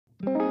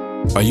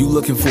Are you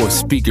looking for a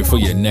speaker for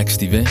your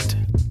next event?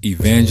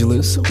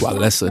 Evangelist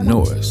Walesa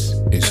Norris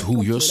is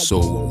who your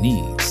soul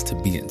needs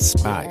to be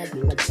inspired.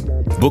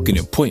 Book an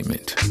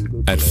appointment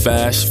at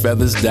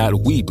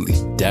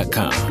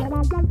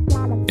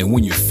fashfeathers.weebly.com. And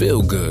when you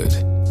feel good,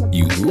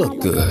 you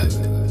look good.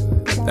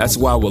 That's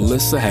why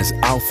Walesa has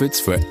outfits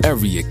for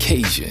every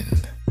occasion,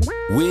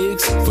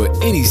 wigs for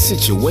any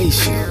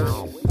situation,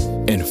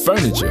 and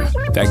furniture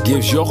that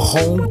gives your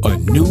home a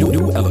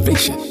new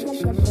elevation.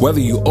 Whether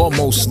you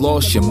almost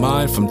lost your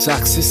mind from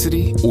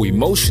toxicity or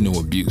emotional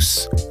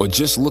abuse, or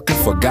just looking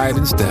for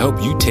guidance to help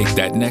you take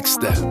that next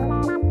step,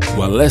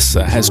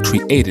 Walesa has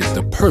created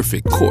the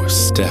perfect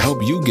course to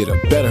help you get a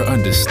better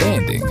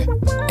understanding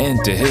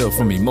and to heal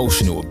from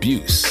emotional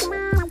abuse.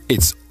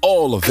 It's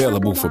all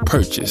available for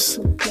purchase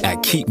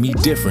at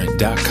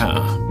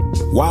keepmedifferent.com.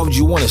 Why would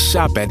you want to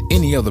shop at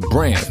any other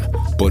brand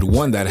but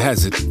one that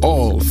has it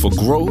all for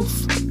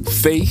growth,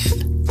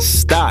 faith,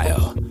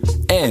 style,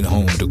 and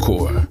home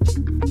decor?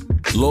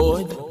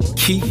 Lord,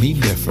 keep me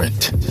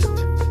different.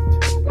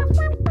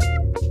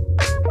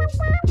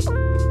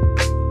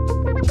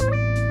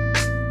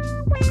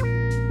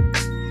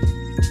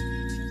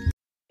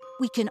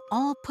 We can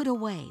all put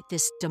away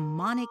this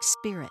demonic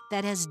spirit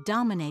that has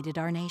dominated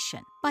our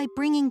nation by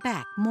bringing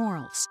back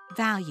morals,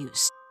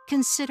 values,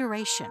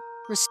 consideration,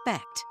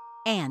 respect,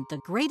 and the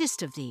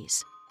greatest of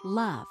these,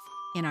 love,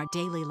 in our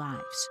daily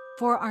lives,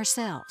 for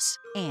ourselves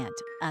and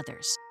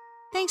others.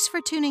 Thanks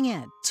for tuning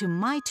in to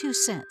My 2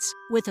 Cents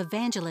with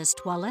Evangelist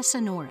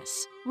Walesa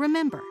Norris.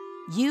 Remember,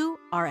 you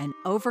are an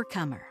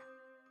overcomer.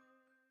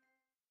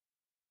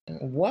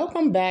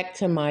 Welcome back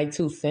to My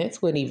 2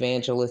 Cents with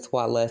Evangelist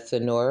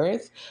Walesa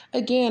Norris.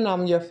 Again,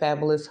 I'm your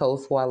fabulous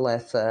host,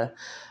 Walesa,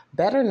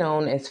 better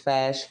known as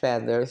Fash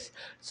Feathers.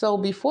 So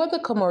before the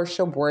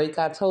commercial break,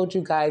 I told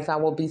you guys I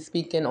will be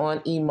speaking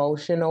on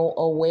emotional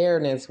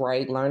awareness,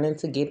 right? Learning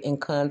to get in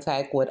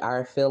contact with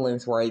our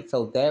feelings, right?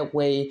 So that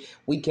way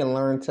we can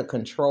learn to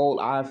control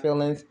our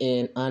feelings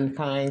in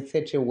unkind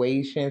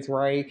situations,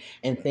 right?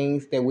 And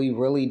things that we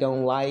really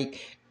don't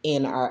like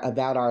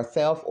about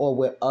ourselves or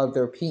with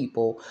other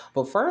people.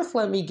 But first,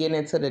 let me get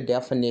into the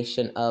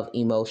definition of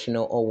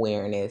emotional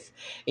awareness.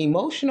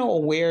 Emotional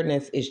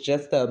awareness is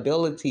just the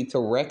ability to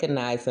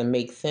recognize and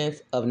make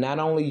sense of not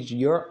only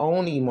your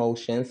own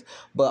emotions,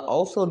 but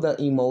also the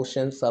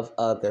emotions of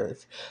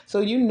others. So,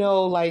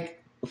 like,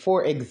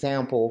 for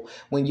example,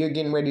 when you're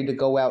getting ready to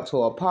go out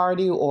to a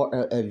party or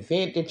an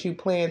event that you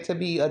plan to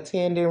be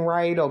attending,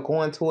 right, or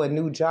going to a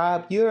new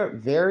job, you're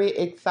very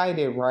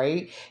excited,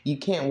 right? You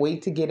can't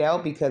wait to get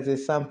out because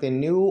it's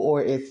something new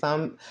or it's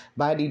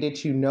somebody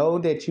that you know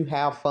that you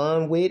have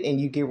fun with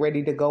and you get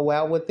ready to go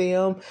out with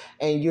them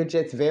and you're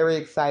just very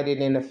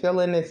excited and the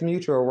feeling is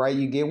mutual, right?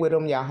 You get with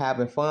them, y'all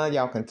having fun,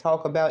 y'all can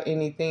talk about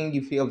anything,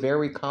 you feel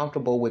very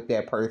comfortable with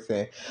that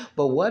person.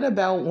 But what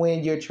about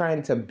when you're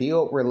trying to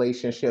build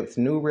relationships,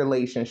 new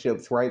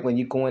relationships, right? When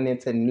you're going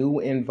into new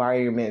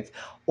environments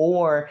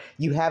or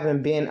you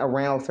haven't been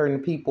around certain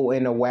people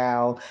in a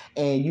while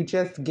and you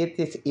just get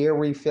this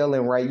eerie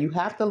feeling, right? You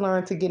have to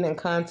learn to get in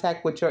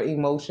contact with your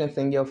emotions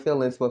and your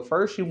feelings. But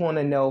first you want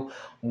to know,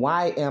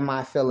 why am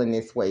I feeling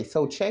this way?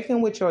 So checking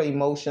with your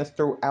emotions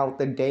throughout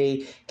the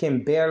day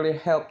can barely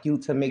help you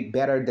to make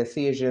better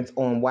decisions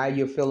on why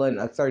you're feeling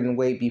a certain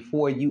way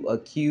before you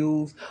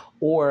accuse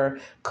or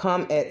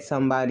come at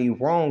somebody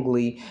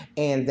wrongly,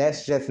 and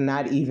that's just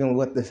not even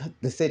what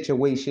the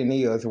situation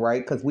is,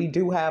 right? Because we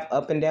do have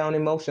up and down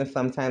emotions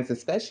sometimes,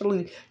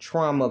 especially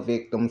trauma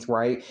victims,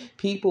 right?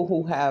 People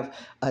who have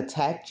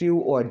attacked you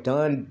or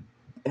done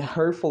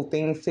hurtful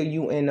things to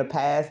you in the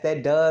past,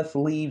 that does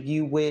leave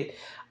you with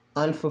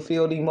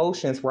unfulfilled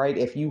emotions, right?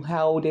 If you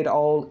held it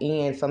all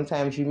in,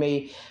 sometimes you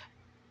may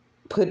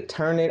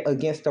turn it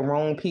against the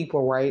wrong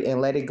people, right?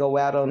 And let it go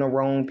out on the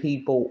wrong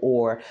people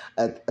or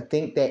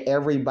think that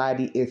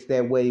everybody is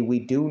that way. We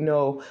do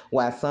know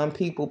why some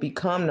people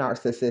become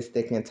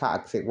narcissistic and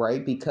toxic,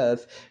 right?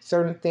 Because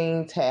certain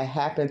things had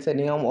happened to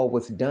them or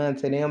was done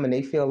to them and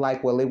they feel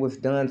like, well, it was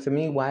done to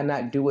me. Why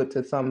not do it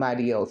to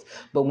somebody else?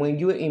 But when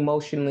you're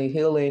emotionally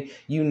healing,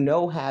 you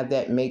know how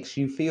that makes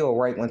you feel,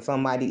 right? When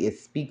somebody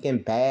is speaking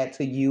bad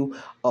to you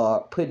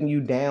or putting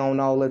you down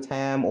all the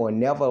time or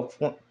never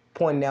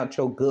pointing out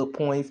your good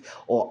points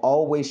or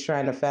always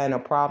trying to find a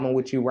problem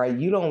with you, right?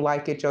 You don't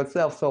like it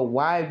yourself. So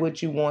why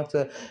would you want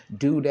to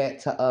do that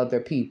to other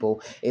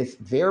people? It's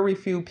very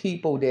few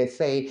people that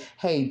say,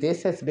 hey,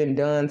 this has been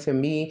done to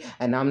me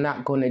and I'm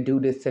not going to do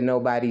this to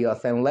nobody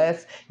else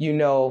unless,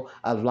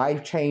 a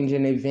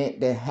life-changing event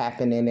that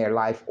happened in their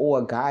life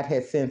or God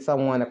has sent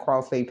someone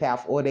across their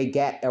path or they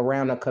got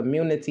around a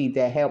community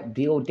that helped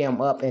build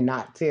them up and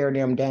not tear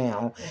them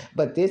down.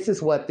 But this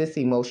is what this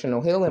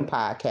emotional healing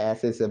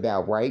podcast is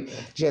about, right?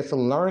 Just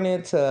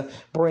learning to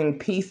bring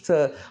peace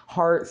to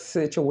hard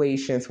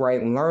situations,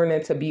 right?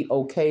 Learning to be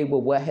okay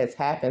with what has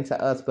happened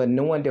to us, but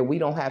knowing that we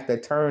don't have to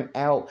turn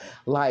out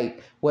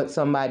like what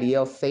somebody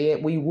else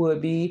said we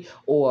would be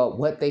or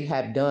what they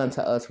have done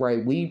to us,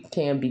 right? We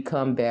can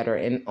become better.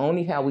 And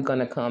only how we're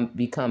going to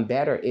become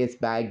better is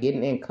by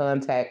getting in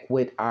contact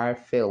with our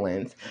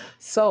feelings.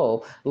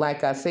 So,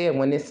 like I said,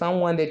 when it's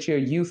someone that you're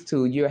used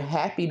to, you're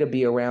happy to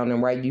be around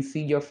them, right? You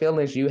see your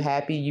feelings, you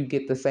happy, you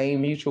get the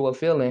same mutual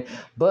feeling.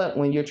 But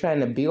when you're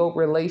trying to build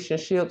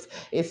relationships,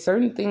 it's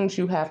certain things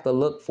you have to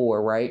look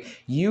for, right?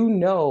 You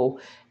know,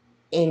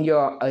 in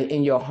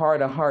your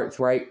heart of hearts,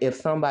 right, if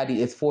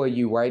somebody is for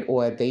you, right,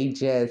 or they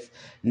just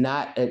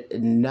not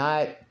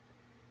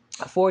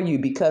for you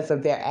because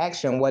of their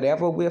action.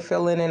 Whatever we're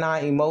feeling in our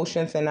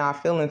emotions and our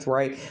feelings,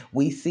 right,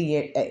 we see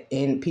it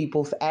in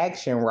people's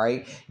action,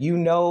 right? You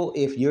know,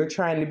 if you're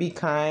trying to be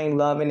kind,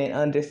 loving, and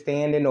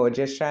understanding, or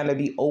just trying to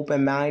be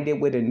open-minded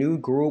with a new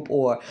group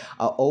or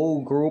an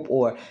old group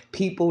or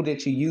people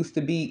that you used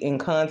to be in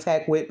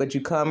contact with, but you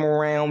come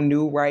around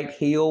new, right,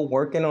 healed,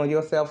 working on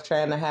yourself,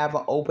 trying to have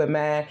an open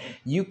mind,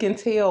 you can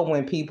tell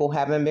when people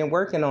haven't been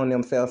working on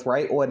themselves,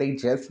 right, or they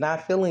just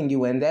not feeling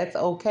you, and that's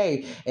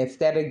okay.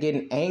 Instead of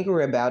getting angry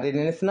about it,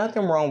 and it's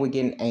nothing wrong with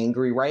getting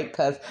angry, right?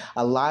 Because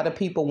a lot of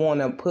people want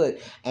to put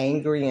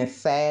angry and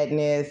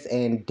sadness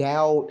and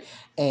doubt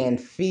and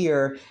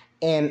fear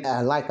in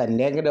like a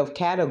negative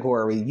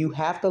category. You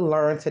have to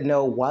learn to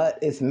know what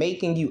is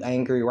making you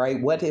angry,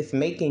 right? What is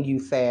making you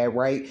sad,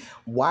 right?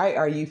 Why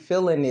are you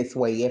feeling this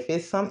way? If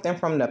it's something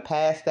from the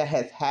past that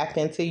has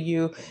happened to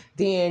you,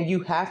 then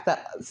you have to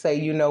say,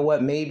 you know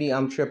what, maybe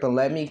I'm tripping.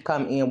 Let me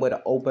come in with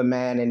an open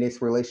mind in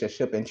this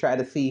relationship and try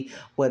to see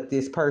what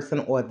this person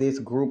or this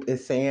group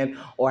is saying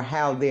or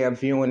how they're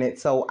viewing it,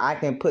 so I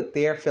can put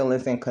their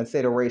feelings in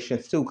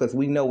considerations too, because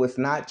we know it's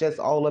not just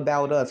all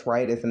about us,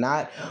 right? It's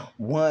not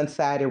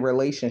one-sided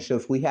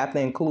relationships. We have to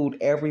include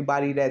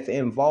everybody that's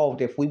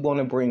involved if we want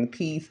to bring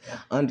peace,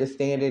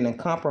 understanding, and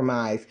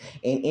compromise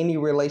in any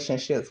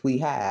relationships we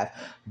have.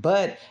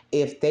 But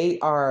if they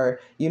are,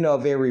 you know,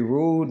 very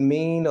rude,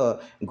 mean, or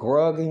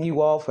grugging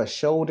you off or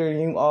shouldering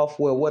you off,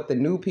 well, what the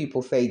new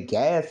people say,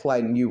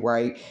 gaslighting you,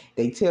 right?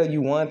 They tell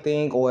you one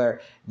thing,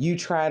 or you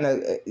trying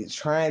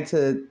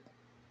to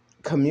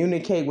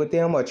communicate with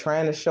them or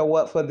trying to show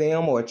up for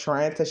them or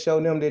trying to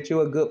show them that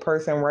you're a good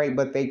person, right?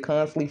 But they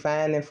constantly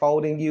finding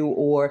fault in you,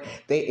 or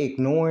they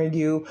ignoring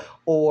you,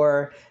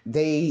 or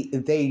they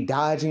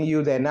dodging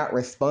you, they're not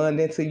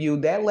responding to you.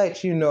 That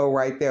lets you know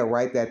right there,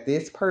 right, that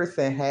this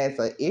person has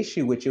an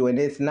issue with you, and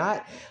it's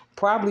not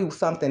probably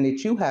something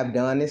that you have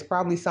done. It's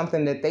probably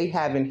something that they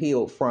haven't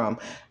healed from,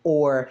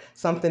 or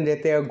something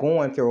that they're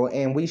going through.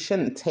 And we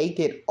shouldn't take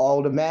it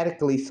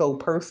automatically so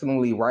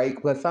personally, right?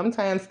 Because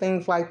sometimes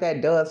things like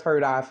that does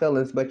hurt our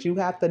feelings. But you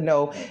have to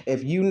know,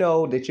 if you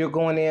know that you're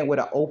going in with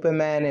an open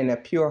mind and a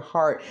pure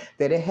heart,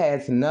 that it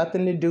has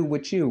nothing to do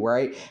with you,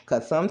 right?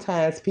 Because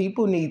sometimes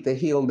people need to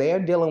heal. They're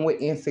dealing with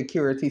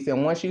insecurities.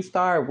 And once you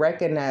start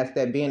recognize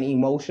that, being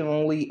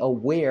emotionally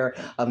aware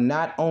of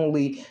not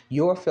only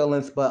your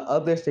feelings, but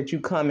others that you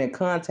come in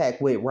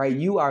contact with, right,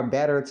 you are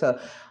better to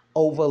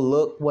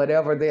overlook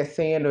whatever they're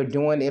saying or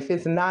doing. If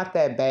it's not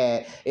that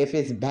bad, if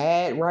it's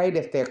bad, right,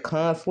 if they're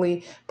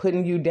constantly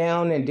putting you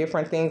down and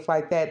different things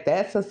like that,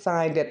 that's a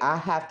sign that I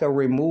have to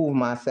remove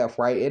myself,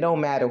 right? It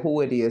don't matter who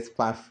it is,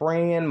 my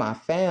friend, my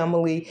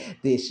family,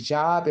 this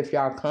job. If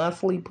y'all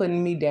constantly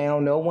putting me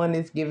down, no one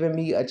is giving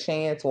me a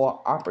chance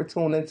or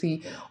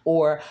opportunity,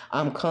 or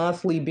I'm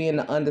constantly being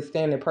an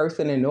understanding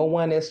person and no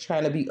one is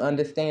trying to be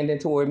understanding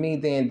toward me,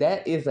 then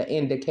that is an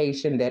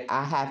indication that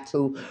I have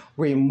to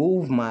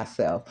remove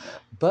myself.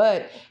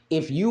 But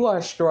if you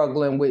are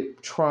struggling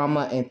with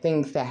trauma and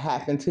things that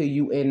happened to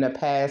you in the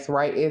past,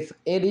 right, it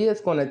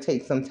is going to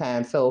take some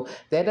time. So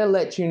that'll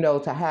let you know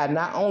to have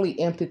not only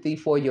empathy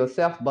for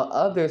yourself, but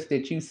others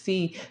that you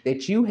see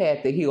that you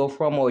had to heal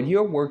from or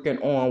you're working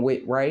on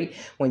with, right?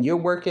 When you're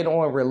working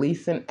on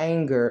releasing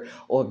anger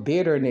or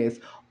bitterness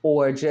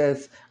or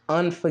just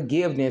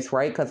unforgiveness,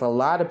 right? Because a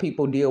lot of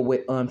people deal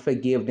with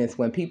unforgiveness.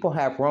 When people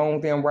have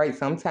wronged them, right,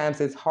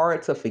 sometimes it's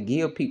hard to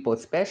forgive people,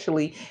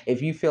 especially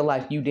if you feel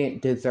like you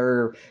didn't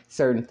deserve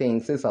certain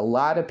things. There's a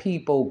lot of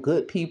people,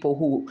 good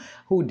people,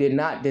 who did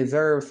not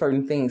deserve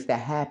certain things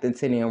that happened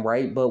to them,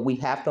 right? But we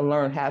have to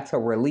learn how to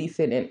release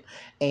it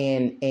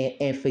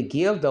and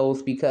forgive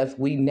those, because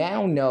we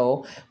now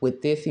know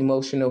with this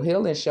emotional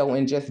healing show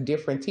and just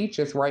different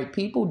teachers, right,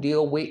 people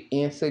deal with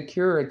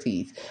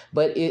insecurities,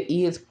 but it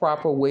is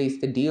proper ways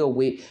to deal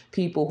with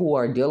people who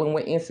are dealing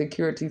with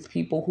insecurities,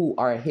 people who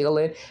are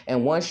healing.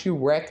 And once you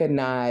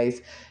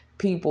recognize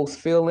people's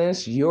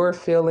feelings, your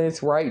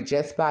feelings, right,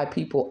 just by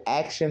people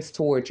actions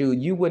towards you,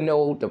 you would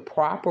know the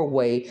proper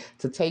way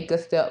to take a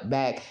step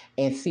back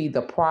and see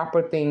the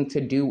proper thing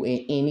to do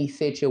in any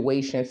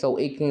situation so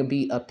it can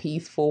be a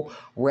peaceful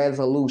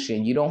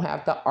resolution. You don't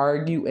have to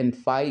argue and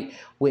fight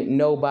with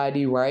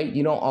nobody, right?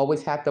 You don't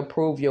always have to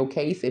prove your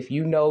case. If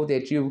you know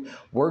that you've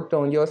worked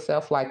on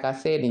yourself, like I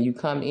said, and you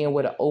come in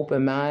with an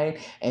open mind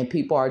and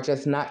people are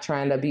just not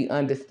trying to be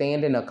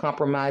understanding or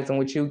compromising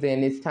with you,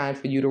 then it's time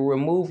for you to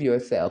remove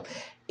yourself.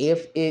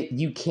 If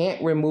you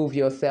can't remove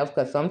yourself,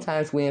 because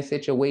sometimes we're in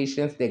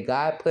situations that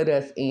God put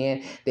us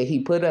in, that he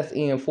put us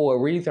in for a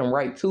reason,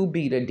 right, to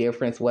be the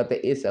difference, whether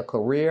it's a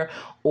career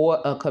or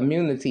a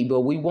community, but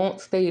we won't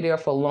stay there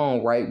for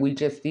long, right? We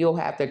just still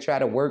have to try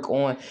to work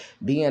on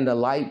being the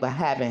light, but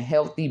having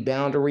healthy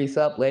boundaries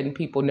up, letting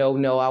people know,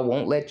 no, I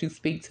won't let you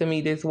speak to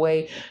me this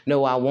way.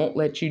 No, I won't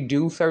let you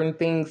do certain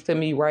things to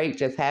me, right?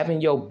 Just having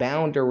your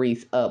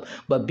boundaries up,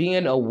 but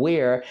being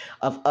aware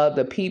of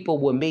other people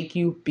will make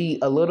you be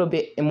a little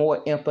bit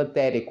more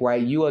empathetic,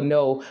 right? You will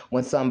know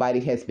when somebody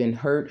has been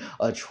hurt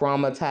or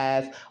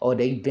traumatized or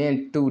they've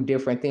been through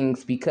different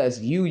things because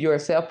you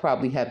yourself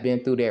probably have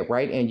been through that,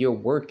 right? And you're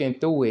working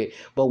through it.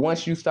 But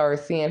once you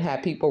start seeing how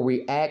people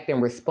react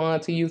and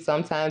respond to you,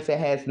 sometimes it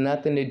has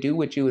nothing to do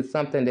with you. It's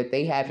something that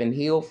they haven't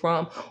healed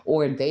from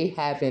or they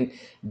haven't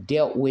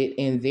dealt with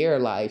in their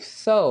life.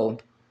 So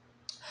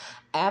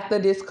after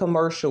this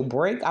commercial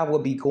break, I will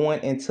be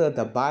going into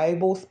the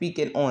Bible,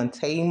 speaking on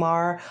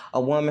Tamar, a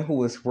woman who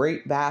was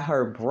raped by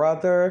her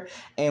brother.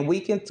 And we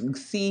can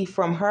see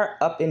from her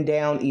up and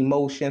down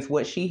emotions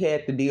what she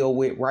had to deal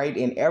with, right?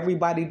 And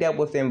everybody that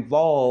was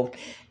involved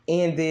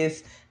in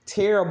this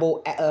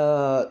terrible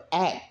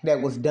act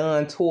that was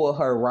done toward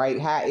her, right?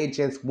 How it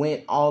just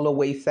went all the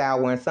way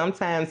sour. And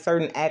sometimes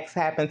certain acts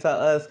happen to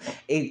us,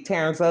 it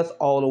turns us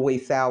all the way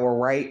sour,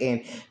 right?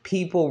 And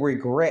people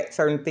regret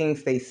certain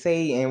things they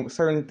say and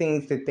certain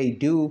things that they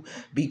do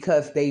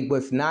because they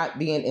was not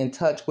being in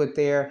touch with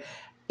their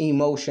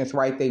emotions,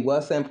 right? They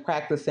wasn't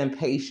practicing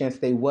patience.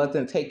 They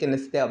wasn't taking a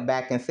step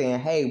back and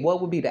saying, hey,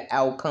 what would be the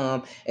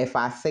outcome if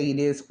I say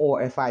this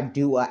or if I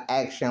do an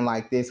action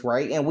like this,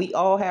 right? And we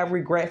all have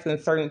regrets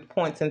in certain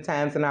points and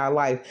times in our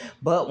life.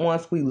 But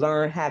once we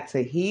learn how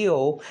to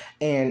heal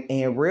and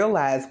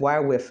realize why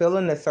we're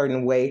feeling a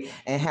certain way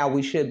and how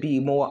we should be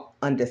more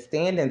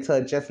understanding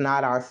to just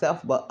not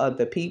ourselves but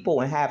other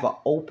people and have an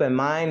open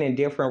mind in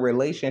different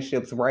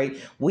relationships, right?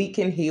 We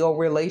can heal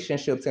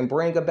relationships and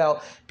bring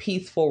about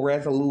peaceful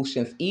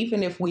resolutions,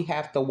 even if we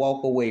have to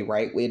walk away,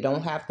 right? It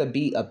don't have to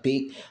be a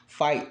big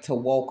fight to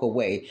walk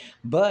away.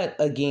 But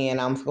again,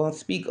 I'm going to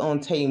speak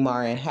on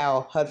Tamar and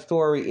how her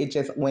story, it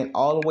just went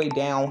all the way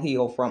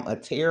downhill from a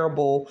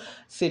terrible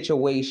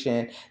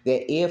situation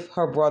that if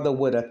her brother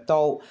would have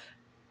thought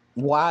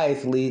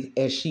wisely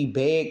as she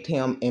begged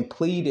him and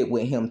pleaded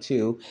with him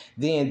to,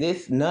 then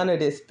none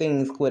of these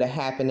things would have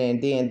happened, and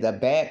then the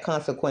bad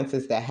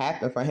consequences that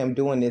happened for him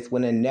doing this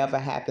would have never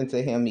happened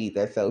to him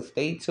either. So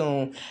stay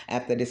tuned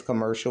after this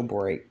commercial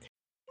break.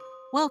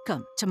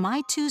 Welcome to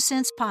My 2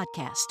 Cents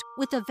Podcast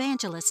with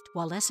evangelist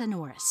Walesa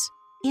Norris.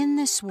 In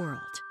this world,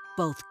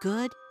 both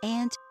good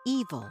and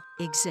evil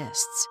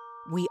exists.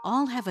 We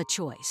all have a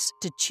choice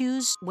to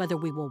choose whether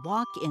we will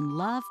walk in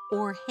love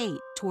or hate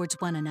towards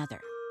one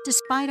another,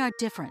 despite our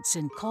difference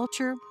in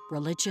culture,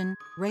 religion,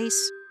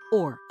 race,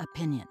 or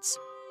opinions.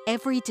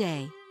 Every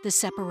day, the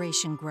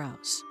separation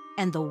grows,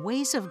 and the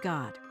ways of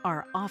God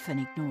are often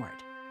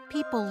ignored.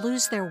 People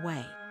lose their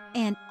way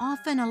and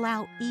often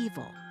allow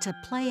evil to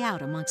play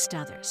out amongst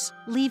others,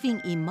 leaving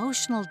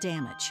emotional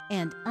damage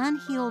and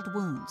unhealed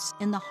wounds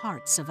in the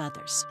hearts of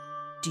others.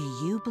 Do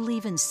you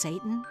believe in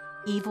Satan,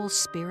 evil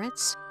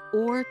spirits,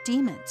 or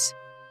demons?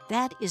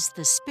 That is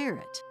the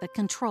spirit that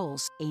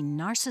controls a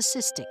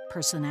narcissistic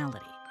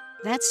personality.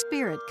 That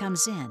spirit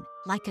comes in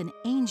like an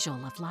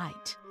angel of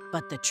light,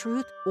 but the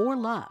truth or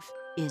love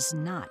is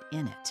not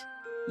in it.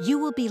 You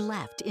will be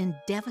left in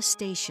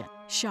devastation,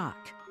 shock,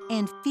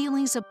 and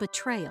feelings of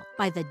betrayal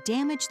by the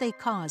damage they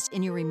cause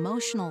in your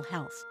emotional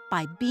health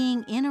by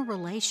being in a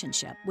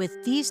relationship with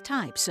these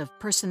types of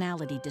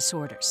personality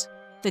disorders.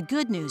 The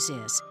good news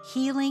is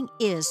healing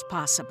is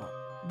possible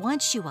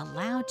once you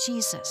allow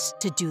Jesus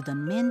to do the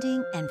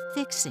mending and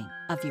fixing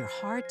of your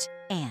heart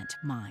and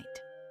mind.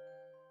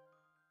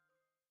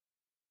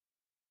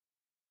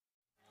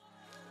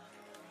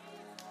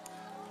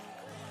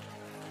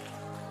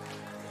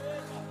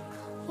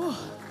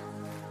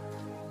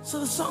 So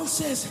the song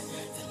says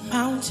that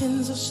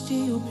mountains are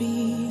still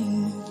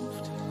being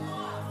moved.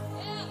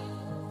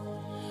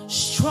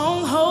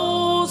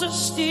 Strongholds are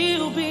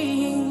still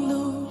being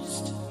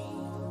loosed.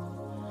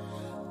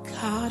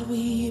 God,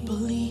 we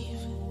believe,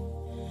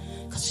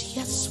 'cause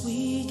yes,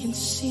 we can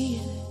see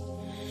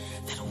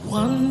it, that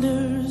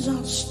wonders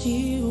are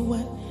still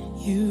what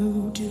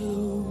you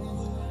do.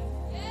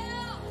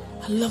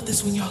 I love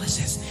this when y'all, it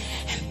says,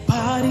 and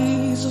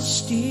bodies are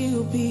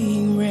still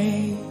being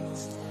raised.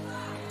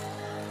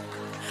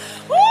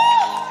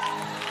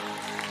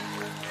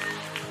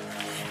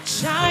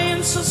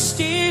 Giants are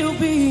still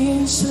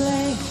being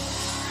slain.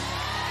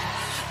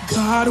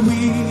 God,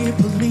 we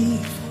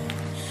believe.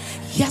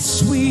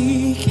 Yes,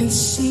 we can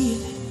see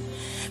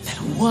it,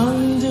 that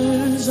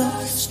wonders are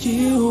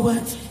still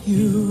what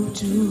you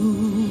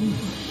do.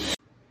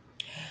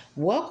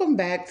 Welcome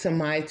back to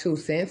My Two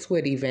Cents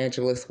with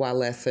Evangelist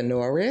Walesa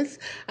Norris.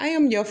 I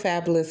am your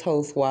fabulous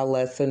host,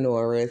 Walesa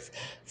Norris.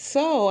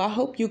 So I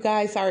hope you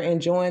guys are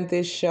enjoying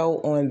this show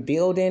on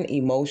building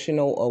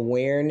emotional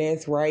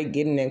awareness, right?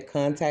 Getting in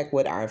contact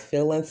with our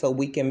feelings so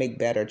we can make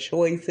better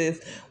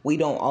choices. We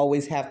don't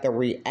always have to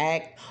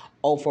react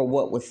over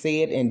what was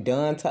said and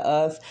done to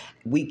us.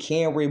 We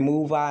can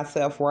remove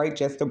ourselves, right,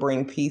 just to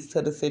bring peace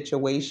to the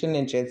situation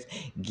and just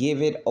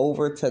give it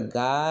over to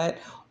God.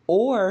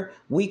 Or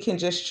we can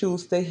just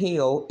choose to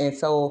heal. And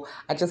so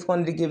I just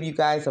wanted to give you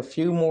guys a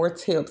few more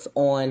tips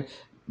on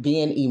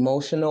being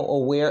emotional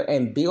aware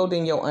and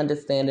building your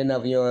understanding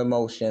of your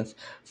emotions.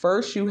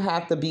 First, you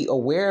have to be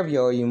aware of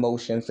your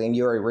emotions and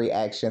your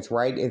reactions,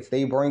 right? Is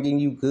they bringing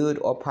you good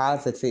or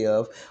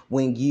positive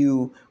when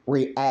you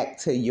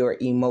react to your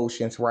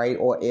emotions, right?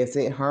 Or is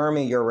it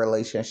harming your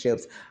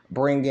relationships,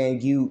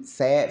 bringing you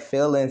sad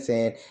feelings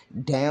and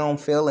down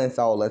feelings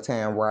all the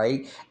time,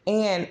 right?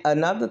 And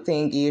another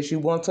thing is you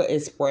want to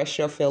express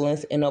your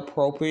feelings in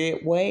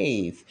appropriate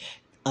ways.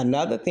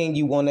 Another thing,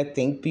 you want to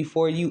think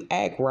before you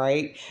act,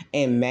 right?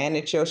 And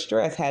manage your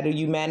stress. How do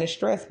you manage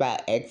stress? By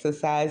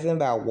exercising,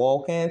 by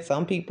walking.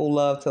 Some people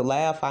love to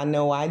laugh. I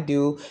know I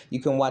do.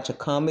 You can watch a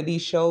comedy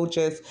show,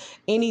 just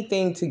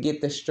anything to get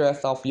the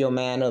stress off your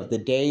mind of the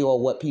day or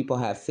what people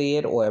have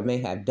said or may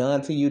have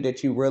done to you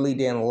that you really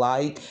didn't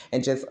like,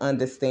 and just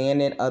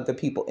understanding other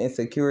people's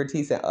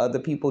insecurities and other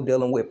people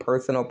dealing with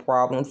personal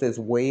problems as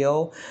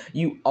well.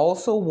 You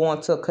also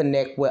want to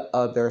connect with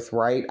others,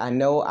 right? I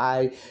know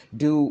I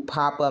do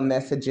pop-up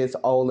messages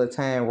all the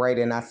time, right?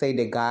 And I say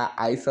that God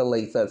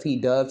isolates us. He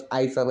does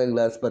isolate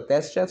us, but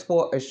that's just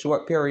for a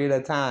short period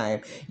of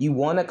time. You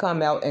want to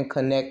come out and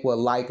connect with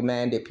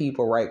like-minded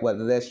people, right?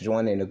 Whether that's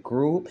joining a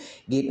group,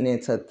 getting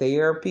into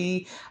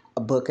therapy,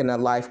 booking a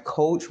life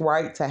coach,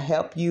 right, to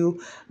help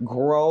you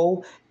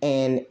grow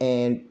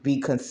and be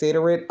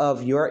considerate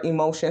of your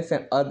emotions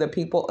and other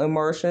people's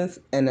emotions.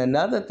 And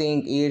another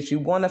thing is you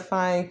want to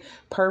find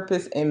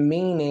purpose and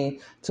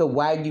meaning to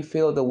why you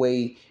feel the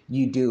way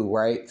you do,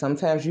 right?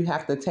 Sometimes you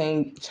have to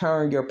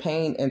turn your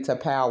pain into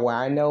power.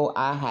 I know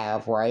I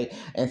have, right?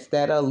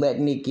 Instead of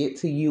letting it get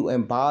to you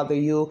and bother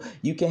you,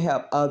 you can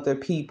help other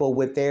people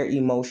with their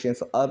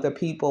emotions, other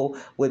people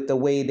with the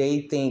way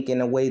they think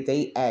and the way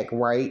they act,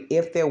 right?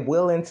 If they're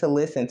willing to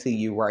listen to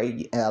you,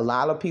 right? A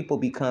lot of people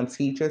become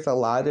teachers. A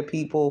lot of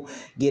people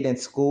get in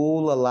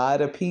school. A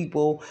lot of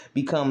people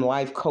become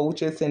life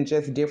coaches and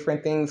just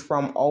different things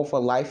from over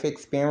life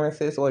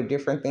experiences or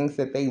different things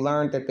that they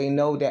learned that they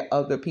know that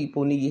other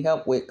people need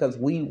help with, because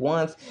we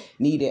once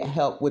needed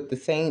help with the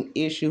same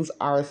issues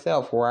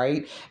ourselves,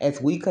 right?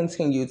 As we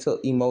continue to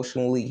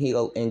emotionally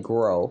heal and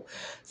grow.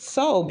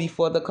 So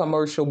before the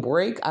commercial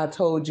break, I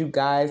told you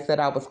guys that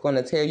I was going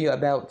to tell you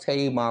about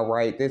Tamar,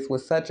 right? This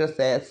was such a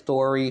sad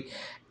story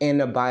in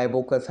the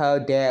Bible because her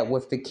dad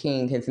was the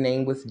king. His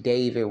name was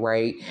David,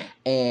 right?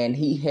 And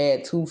he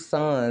had two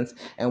sons,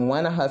 and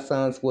one of his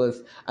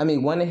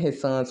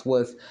sons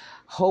was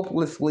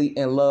hopelessly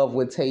in love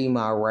with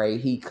Tamar, right?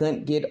 He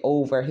couldn't get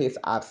over his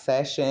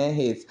obsession,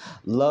 his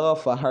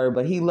love for her,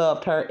 but he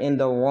loved her in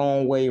the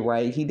wrong way,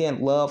 right? He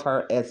didn't love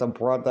her as a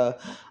brother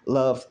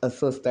loves a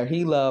sister.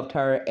 He loved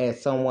her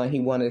as someone he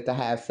wanted to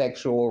have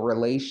sexual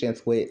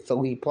relations with.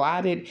 So he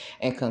plotted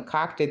and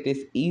concocted this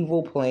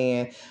evil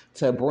plan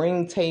to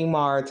bring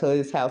Tamar to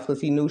his house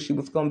because he knew she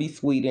was going to be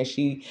sweet and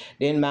she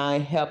didn't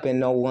mind helping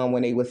no one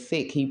when they were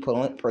sick. He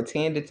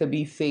pretended to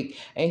be sick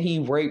and he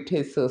raped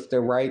his sister,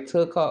 right?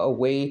 Took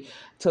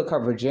her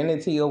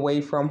virginity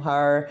away from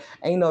her.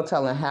 Ain't no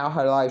telling how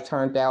her life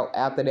turned out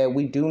after that.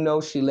 We do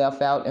know she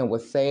left out and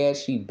was sad.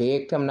 She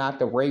begged him not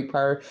to rape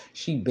her.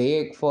 She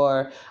begged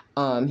for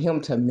him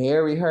to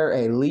marry her,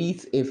 at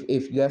least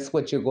if that's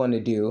what you're going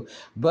to do.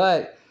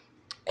 But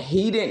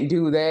he didn't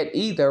do that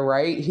either,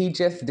 right? He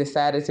just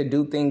decided to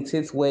do things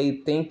his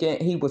way,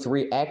 thinking he was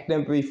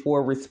reacting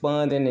before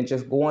responding and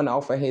just going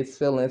off of his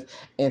feelings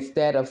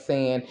instead of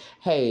saying,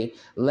 hey,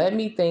 let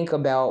me think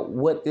about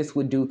what this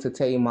would do to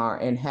Tamar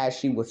and how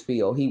she would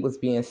feel. He was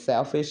being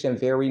selfish and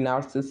very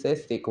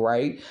narcissistic,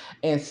 right?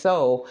 And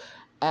so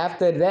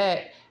after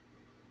that,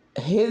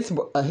 his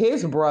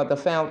brother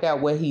found out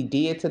what he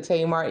did to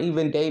Tamar.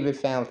 Even David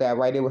found out,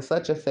 right? It was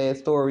such a sad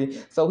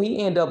story. So he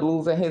ended up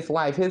losing his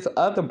life. His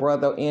other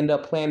brother ended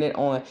up planning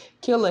on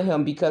killing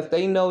him because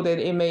they know that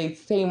it made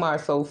Tamar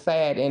so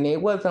sad. And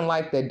it wasn't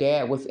like the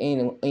dad was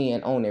in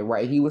on it,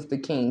 right? He was the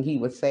king. He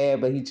was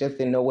sad, but he just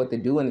didn't know what to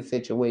do in the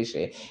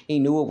situation. He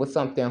knew it was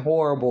something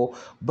horrible.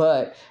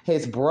 But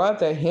his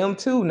brother, him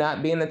too,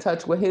 not being in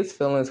touch with his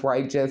feelings,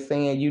 right? Just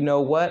saying, you know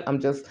what?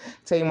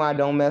 Tamar,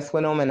 don't mess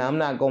with him, and I'm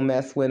not going to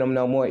mess with him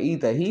no more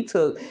either. He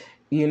took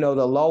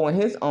the law in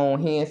his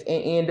own hands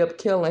and end up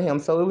killing him.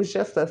 So it was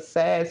just a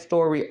sad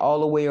story all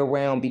the way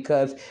around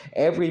because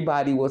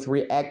everybody was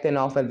reacting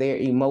off of their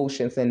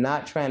emotions and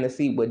not trying to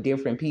see what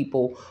different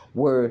people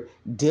were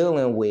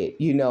dealing with,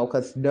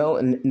 because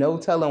no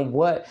telling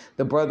what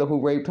the brother who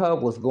raped her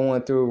was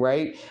going through,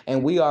 right?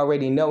 And we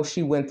already know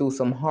she went through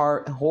some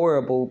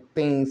horrible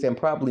things and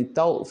probably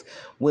thoughts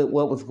with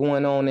what was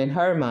going on in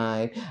her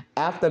mind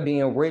after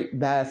being raped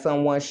by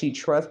someone she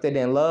trusted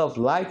and loved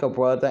like a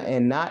brother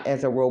and not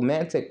as a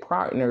romantic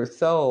partner.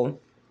 So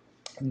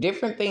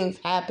different things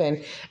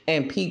happen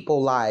in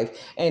people's life,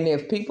 and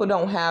if people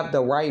don't have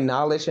the right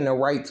knowledge and the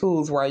right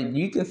tools, right,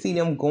 you can see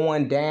them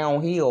going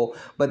downhill.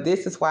 But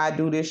this is why I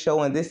do this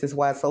show, and this is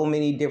why so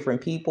many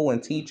different people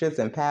and teachers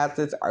and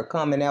pastors are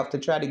coming out to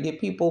try to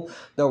get people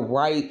the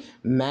right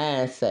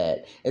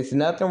mindset. It's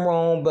nothing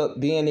wrong but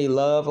being in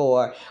love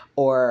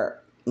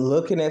or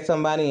looking at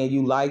somebody and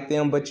you like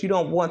them, but you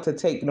don't want to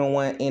take no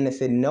one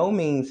innocent. No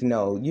means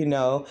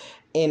no,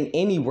 in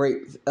any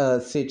rape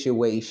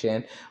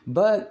situation.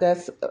 But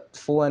that's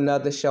for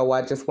another show.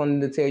 I just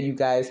wanted to tell you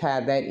guys how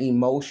that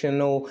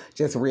emotional,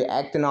 just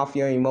reacting off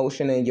your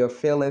emotion and your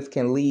feelings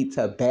can lead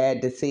to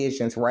bad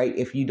decisions, right?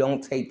 If you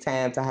don't take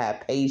time to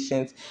have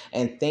patience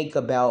and think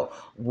about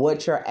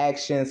what your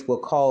actions will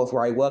cause,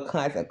 right? What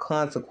kinds of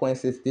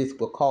consequences this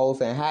will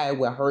cause and how it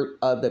will hurt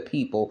other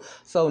people.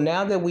 So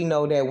now that we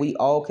know that, we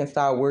all can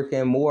start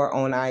working more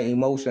on our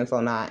emotions,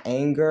 on our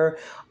anger,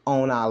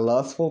 on our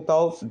lustful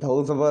thoughts,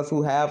 those of us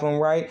who have them,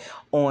 right,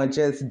 on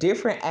just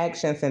different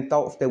actions and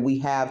thoughts that we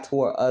have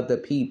toward other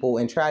people,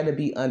 and try to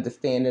be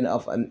understanding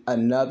of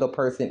another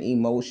person's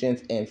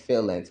emotions and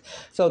feelings.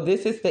 So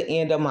this is the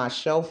end of my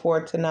show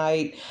for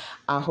tonight.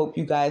 I hope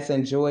you guys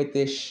enjoyed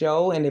this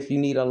show, and if you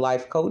need a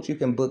life coach, you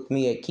can book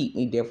me at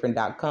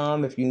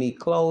keepmedifferent.com. If you need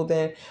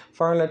clothing,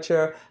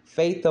 furniture,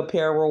 faith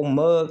apparel,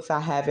 mugs, I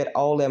have it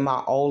all in my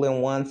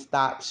all-in-one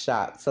stop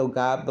shop. So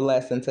God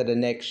bless until the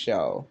next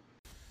show.